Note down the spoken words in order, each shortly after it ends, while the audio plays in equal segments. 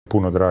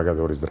puno draga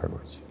Doris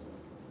Dragović.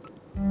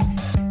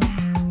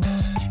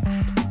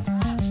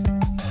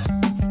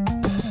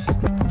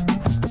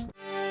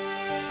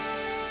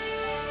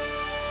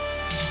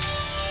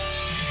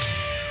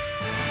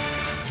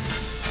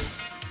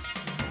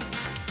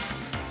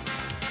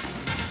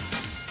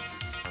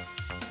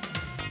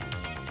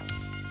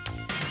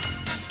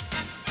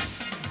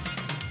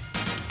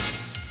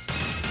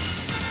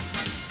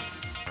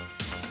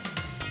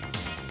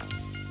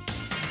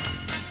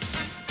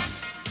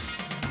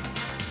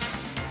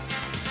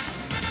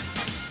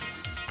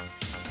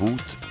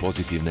 Put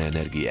pozitivne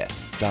energije.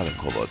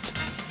 Dalekovod.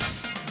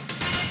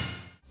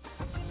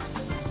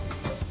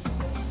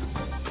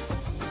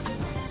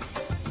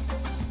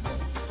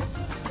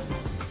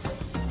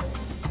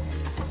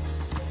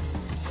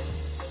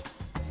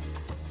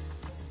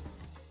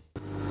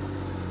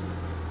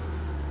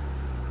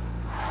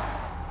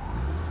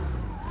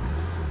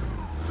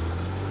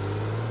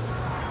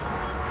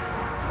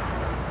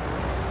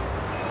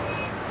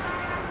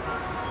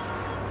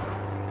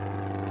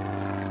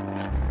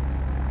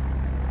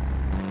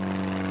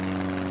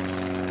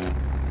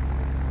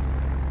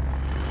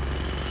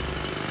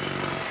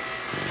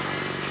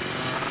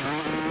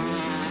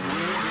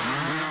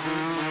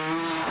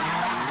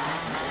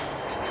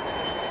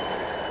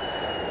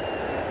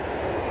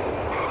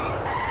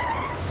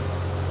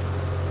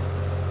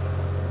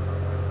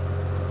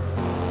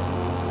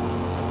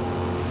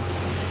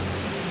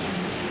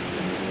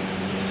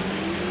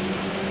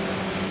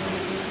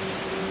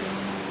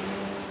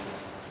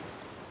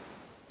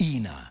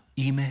 INA,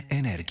 ime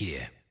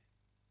energije.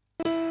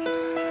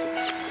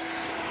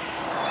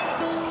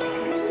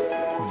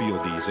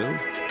 Biodizel,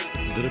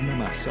 drvna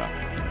masa,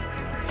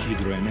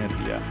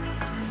 hidroenergija,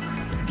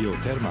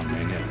 geotermalna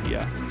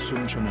energija,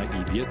 sunčana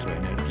i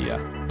vjetroenergija.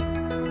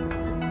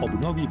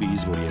 Obnovljivi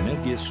izvori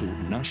energije su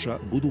naša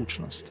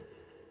budućnost.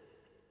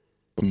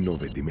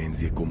 Nove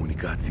dimenzije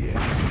komunikacije.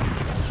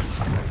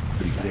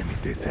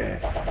 Pripremite se.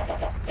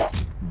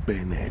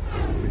 Benet.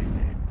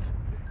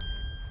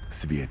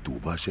 Svijet u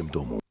vašem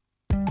domu.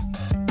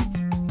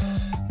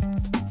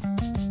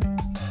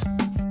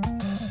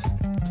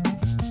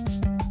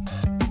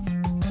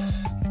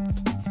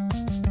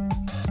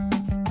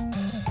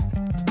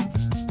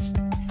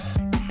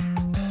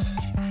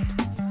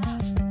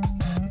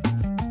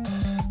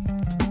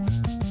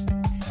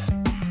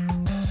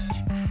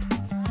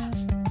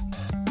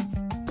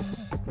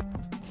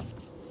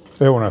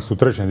 Evo nas u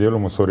trećem dijelu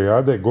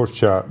Mosorijade,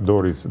 gošća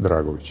Doris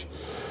Dragović.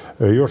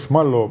 Još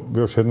malo,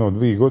 još jedno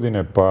 2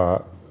 godine, pa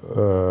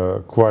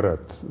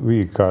kvarat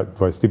vika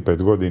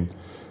 25 godin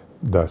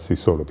da si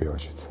solo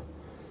pjevačica.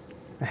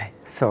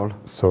 Solo.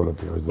 Solo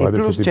pjevač.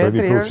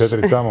 25 i plus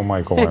 4 tamo,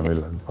 majko moja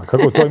mila. Pa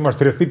kako to imaš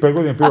 35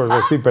 godina, pjevaš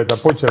 25, a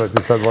počela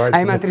si sa 20.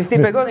 A ima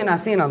 35 godina,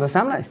 sina od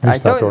 18.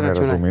 Ništa to ne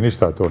razumije,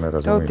 ništa to ne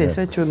razumije. To ti je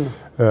sve čudno.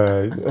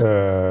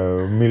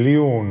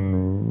 Milijun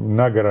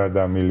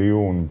nagrada,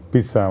 milijun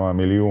pisama,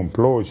 milijun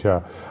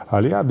ploča,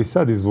 ali ja bi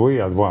sad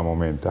izdvojio 2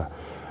 momenta.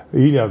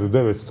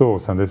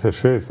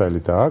 1986.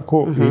 ili tako,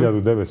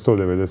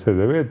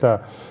 1999.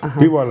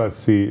 Pivala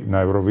si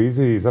na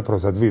Euroviziji zapravo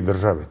za 2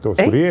 države. To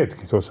su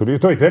rijetki.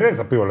 To je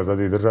Tereza pivala za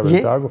 2 države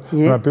ili tako.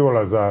 Ona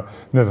pivala za,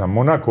 ne znam,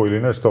 Monako ili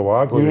nešto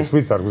ovako, ili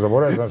Švicarsku,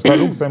 zaboravim sam šta,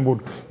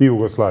 Luksemburg i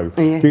Jugoslaviju.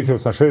 Ti si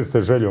 86.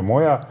 željo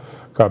moja,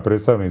 kao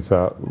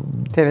predstavnica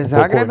TV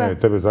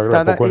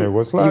Zagreba, pokojne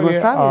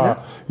Jugoslavije, a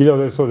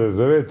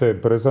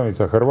 1999.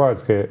 predstavnica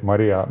Hrvatske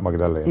Marija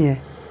Magdalena.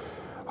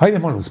 Hajde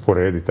malo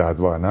usporediti ta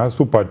 2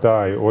 nastupa,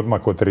 taj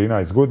odmak od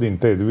 13 godin,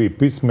 te 2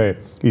 pisme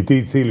i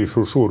ti cili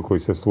šušur koji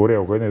se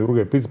stvorio oko jedne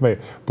druge pisme,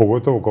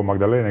 pogotovo oko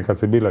Magdalene kad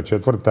si bila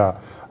 4.,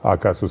 a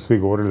kad su svi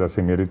govorili da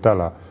si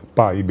mjeritala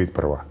pa i bit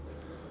prva.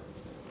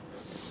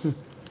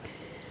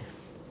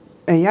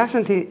 Ja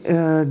sam ti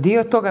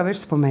dio toga već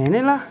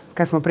spomenula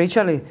kad smo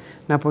pričali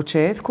na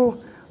početku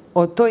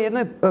o toj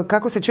jednoj,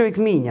 kako se čovjek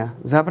minja,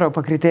 zapravo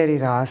pa kriteriji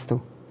rastu.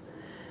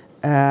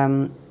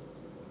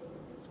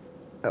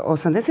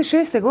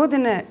 86.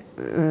 godine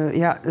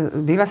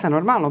bila sam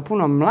normalno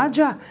puno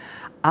mlađa,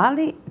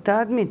 ali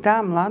tad mi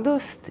ta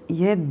mladost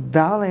je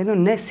davala jednu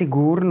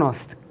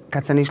nesigurnost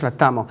kad sam išla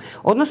tamo.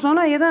 Odnosno,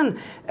 ona je jedan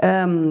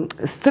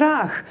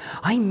strah,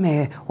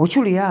 ajme,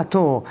 hoću li ja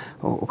to,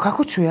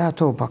 kako ću ja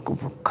to, pa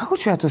kako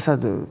ću ja to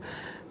sad,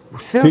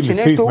 sve oči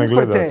nešto uprte.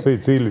 Gleda,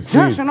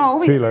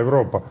 cijela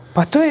Evropa.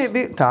 Pa to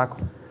je tako.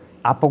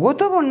 A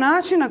pogotovo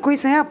način na koji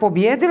sam ja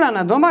pobjedila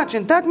na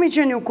domaćem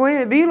takmičenju koje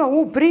je bilo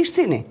u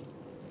Prištini.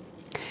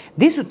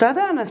 Di su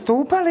tada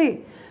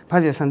nastupali,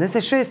 pazi,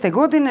 86.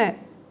 godine,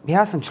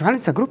 ja sam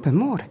članica grupe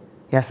More.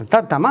 Ja sam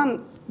tad taman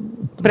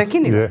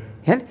prekinila.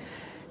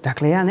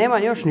 Dakle, ja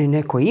nemam još ni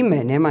neko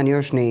ime, nemam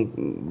još ni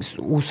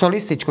u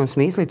solističkom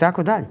smislu i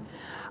tako dalje.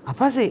 A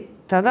pazi,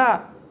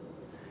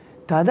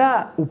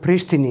 tada u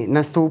Prištini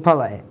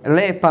nastupala je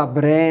Lepa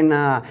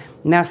Brena,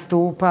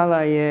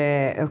 nastupala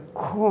je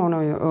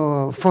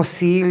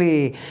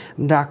Fosili,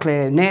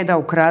 dakle, Neda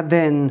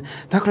Ukraden,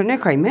 dakle,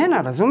 neka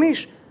imena,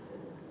 razumiš?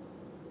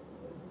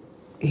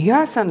 I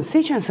ja sam,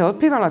 sjećam se,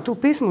 otpivala tu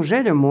pismu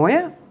Željo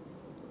moja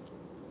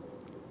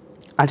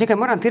Ali čekaj,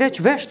 moram ti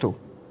reći veštu.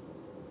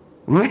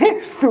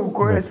 Veštu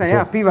koju sam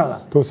ja pivala.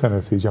 To se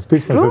ne sjećam.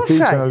 Pisma se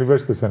sjećam, ali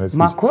vešte se ne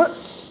sjećam.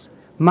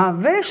 Ma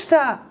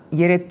vešta,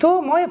 jer je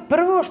to moje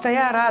prvo što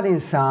ja radim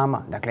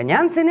sama. Dakle,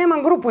 njanci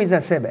nemam grupu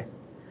iza sebe.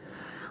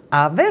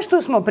 A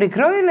veštu smo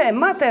prikrojile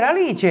mater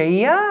Aliće i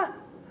ja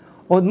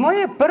od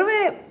moje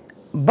prve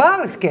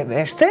balske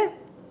vešte,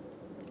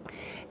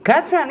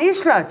 kad sam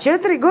išla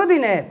 4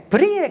 godine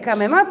prije kad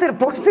me mater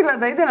pustila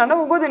da ide na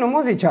Novu godinu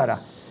muzičara.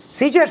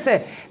 Sjećaš se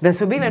da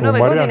su bile Nove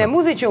godine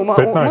muzičare?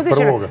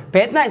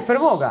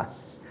 15.1.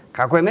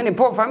 Kako je meni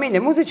pol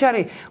familije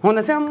muzičari,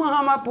 onda sam,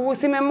 mama,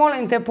 pusti me,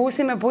 molim te,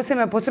 pusti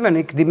me.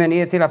 Nikdi me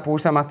nije tila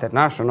pušta mater,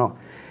 naš,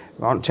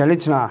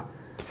 čelična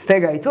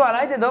stega i to, ali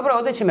ajde dobro,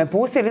 ovdje će me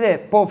pustiti, ide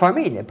pol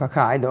familije, pa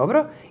kaj,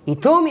 dobro.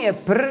 I to mi je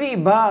prvi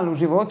bal u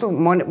životu,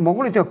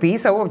 mogu li te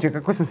opisati uopće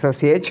kako sam se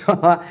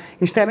osjećala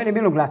i šta je meni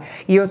bilo u glavi.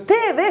 I od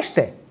te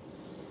vešte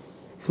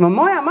smo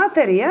moja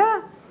mater i ja,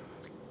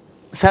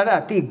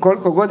 sada ti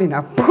koliko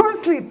godina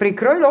poslije,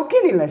 prikrojili,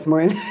 okinile smo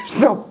je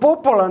nešto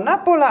popola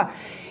napola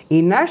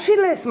i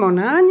našile smo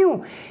na nju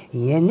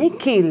je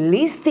neki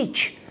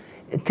listić,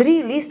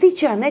 3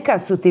 listića, neka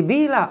su ti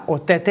bila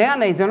od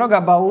Teteana iz onoga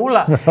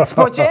baula s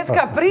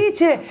početka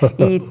priče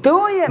i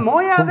to je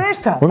moja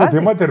vešta. Onda ti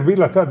je mater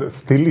bila tada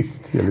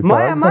stilist, je li tako?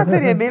 Moja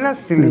mater je bila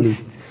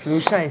stilist.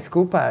 Slušaj,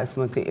 skupa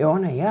smo ti, i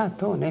ona, ja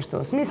to nešto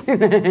osmislim.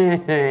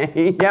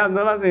 I ja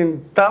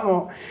dolazim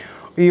tamo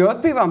i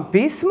otpivam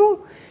pismu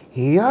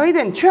i ja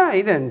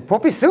idem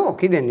popis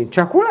svog, idem i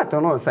čakulat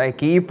sa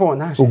ekipom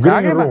naše Zagreba.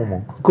 U green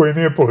roomu, koji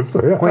nije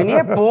postoja. Koji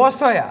nije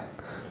postoja.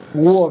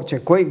 Uopće,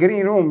 koji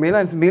green room,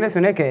 bile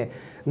su neke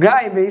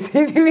gajbe i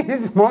sidili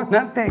smo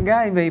na te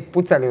gajbe i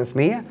pucali od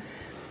smija.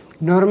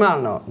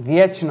 Normalno,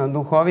 vječno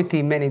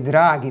duhoviti, meni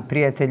dragi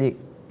prijatelji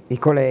i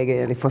kolege,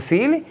 ili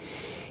fosili.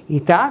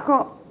 I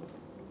tako,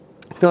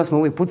 to smo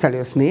uvijek pucali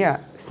od smija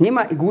s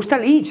njima i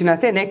guštali ići na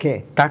te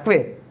neke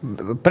takve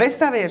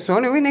predstave, jer su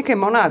oni uvijek neke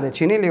monade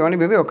činili, oni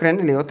bi uvijek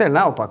okrenuli hotel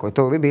naopako,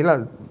 to bi bila,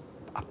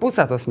 a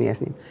pucat od smije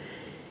s njim.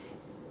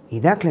 I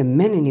dakle,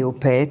 meni ni u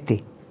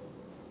peti.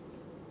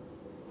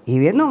 I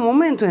u jednom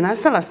momentu je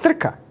nastala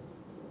strka.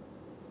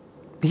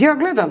 Ja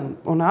gledam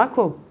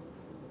onako,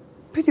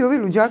 vidi ovi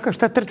luđaka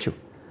šta trču.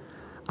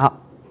 A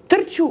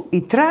trču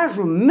i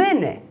tražu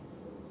mene,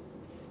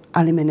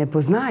 ali me ne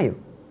poznaju.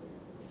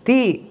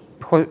 Ti,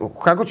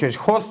 kako ću reći,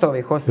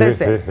 hostovi,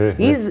 hostese,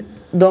 iz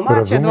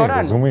domaće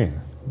dvorane.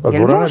 Razumijem. Pa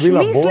dvorana je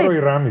bila Boro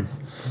i Ramiz.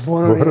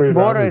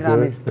 Boro i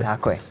Ramiz,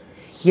 tako je.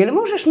 Jel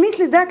možeš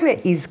misliti, dakle,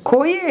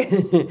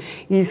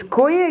 iz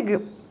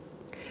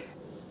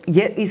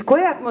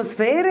koje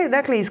atmosfere,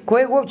 dakle, iz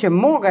kojeg uopće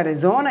moga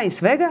rezona i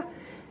svega,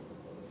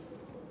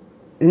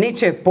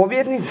 niče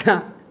pobjednica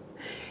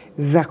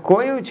za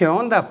koju će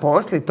onda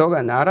poslije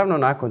toga, naravno,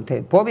 nakon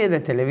te pobjede,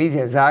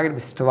 televizija Zagreb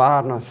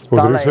stvarno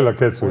stala je.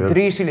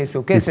 Udrišili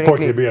su kesu. I spot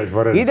je bija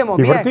izvoredan.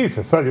 I vrti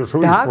se sad još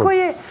uvijek spot. Tako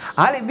je,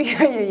 ali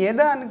bija je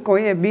jedan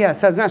koji je bija,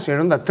 sad znaš, jer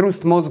onda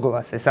trust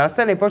mozgova se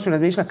sastali i počeli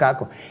razmišljati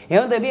kako.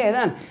 Onda je bio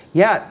jedan,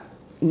 ja,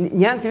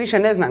 njanci više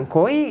ne znam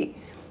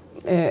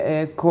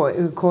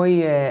koji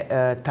je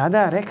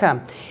tada reka,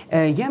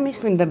 ja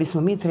mislim da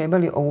bismo mi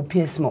trebali ovu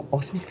pjesmu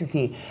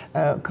osmisliti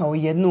kao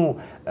jednu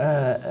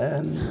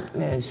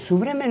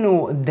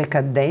suvremenu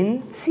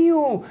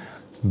dekadenciju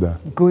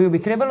koju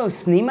bi trebalo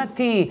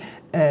snimati,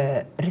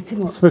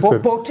 recimo,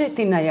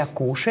 početi na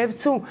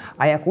Jakuševcu,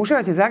 a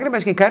Jakuševac je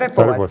zagrebački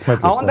Karepovac,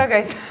 a onda ga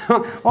je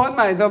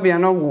odmah je dobija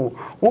nogu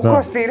u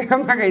kosti i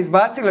onda ga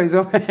izbacilo iz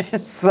ove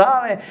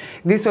sale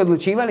gdje su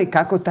odlučivali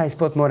kako taj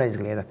spot mora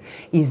izgledati.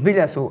 I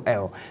zbilja su,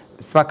 evo,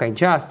 svaka im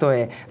čast, to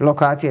je,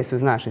 lokacije su,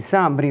 znaš i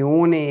sam,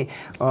 Brijuni,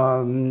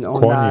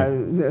 onda,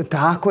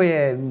 tako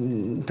je,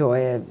 to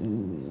je,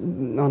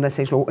 onda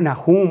se išlo u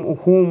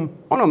Hum,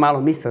 ono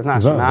malo mjesto,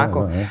 znaš,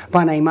 onako,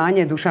 pa na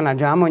imanje Dušana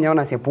Džamonja,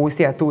 ona se je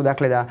pustija tu,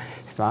 dakle da,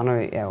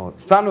 stvarno, evo,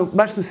 stvarno,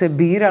 baš su se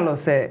biralo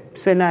se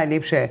sve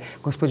najljepše.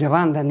 Gospođa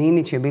Vanda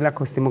Ninić je bila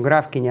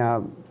kostimografkinja,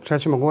 šta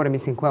ćemo govoriti,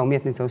 mislim, koja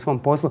umjetnica u svom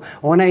poslu,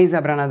 ona je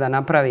izabrana da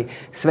napravi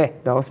sve,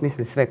 da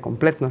osmisli sve,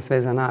 kompletno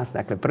sve za nas,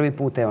 dakle, prvi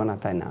put je ona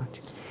taj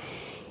način.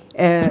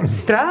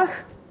 Strah,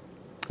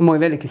 moj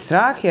veliki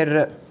strah,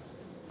 jer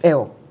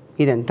evo,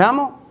 idem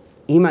tamo,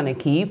 imam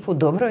ekipu,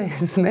 dobro je,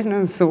 s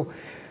menom su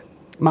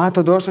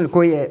Mato Došelj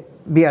koji je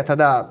bio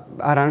tada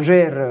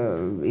aranžer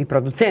i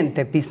producent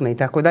te pisme i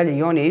tako dalje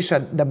i on je išao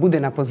da bude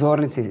na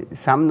pozornici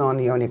sa mnom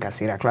i on je kad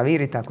svira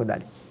klavir i tako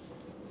dalje.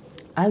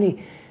 Ali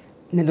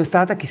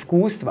nedostatak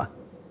iskustva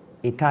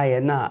i ta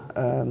jedna,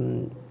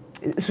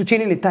 su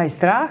činili taj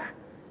strah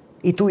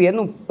i tu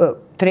jednu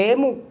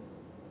tremu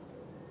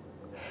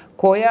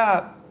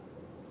koja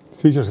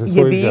sjećaš se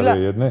svoje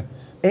izjave jedne,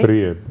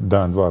 prije,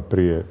 dan, dva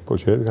prije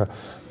početka.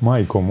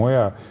 Majko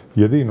moja,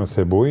 jedino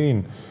se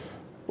bojim,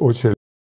 hoće